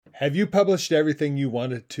Have you published everything you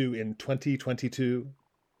wanted to in 2022?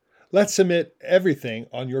 Let's submit everything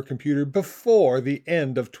on your computer before the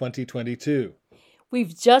end of 2022.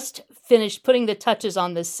 We've just finished putting the touches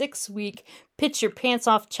on the 6-week Pitch Your Pants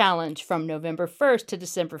Off Challenge from November 1st to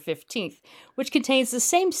December 15th, which contains the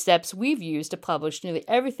same steps we've used to publish nearly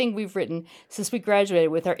everything we've written since we graduated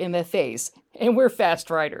with our MFAs, and we're fast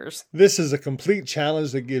writers. This is a complete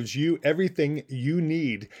challenge that gives you everything you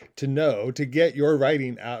need to know to get your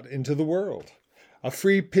writing out into the world. A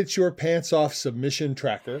free Pitch Your Pants Off submission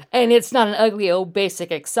tracker. And it's not an ugly old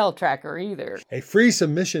basic Excel tracker either. A free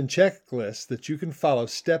submission checklist that you can follow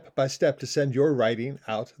step by step to send your writing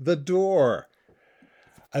out the door.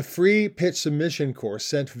 A free pitch submission course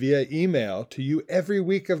sent via email to you every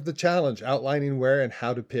week of the challenge outlining where and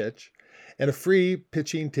how to pitch. And a free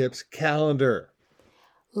pitching tips calendar.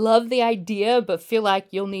 Love the idea, but feel like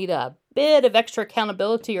you'll need a bit of extra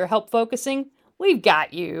accountability or help focusing? We've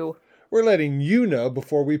got you. We're letting you know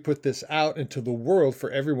before we put this out into the world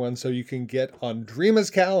for everyone so you can get on Dreama's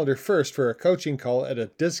calendar first for a coaching call at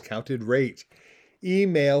a discounted rate.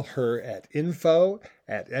 Email her at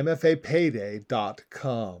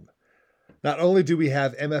info@mfapayday.com. Not only do we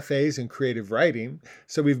have MFAs in creative writing,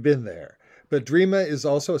 so we've been there, but Dreama is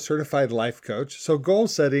also a certified life coach, so goal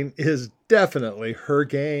setting is definitely her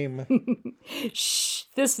game. Shh,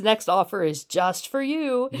 this next offer is just for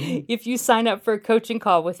you. If you sign up for a coaching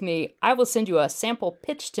call with me, I will send you a sample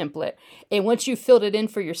pitch template. And once you've filled it in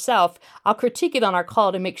for yourself, I'll critique it on our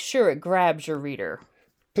call to make sure it grabs your reader.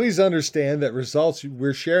 Please understand that results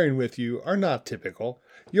we're sharing with you are not typical.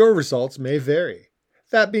 Your results may vary.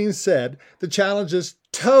 That being said, the challenge is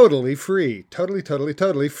totally free. Totally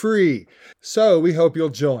free. So we hope you'll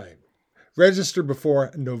join. Register before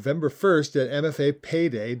November 1st at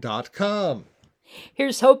mfapayday.com.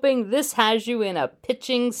 Here's hoping this has you in a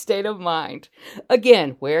pitching state of mind.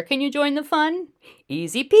 Again, where can you join the fun?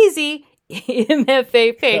 Easy peasy,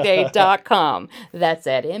 mfapayday.com. That's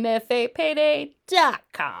at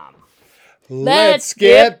mfapayday.com. Let's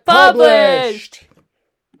get published!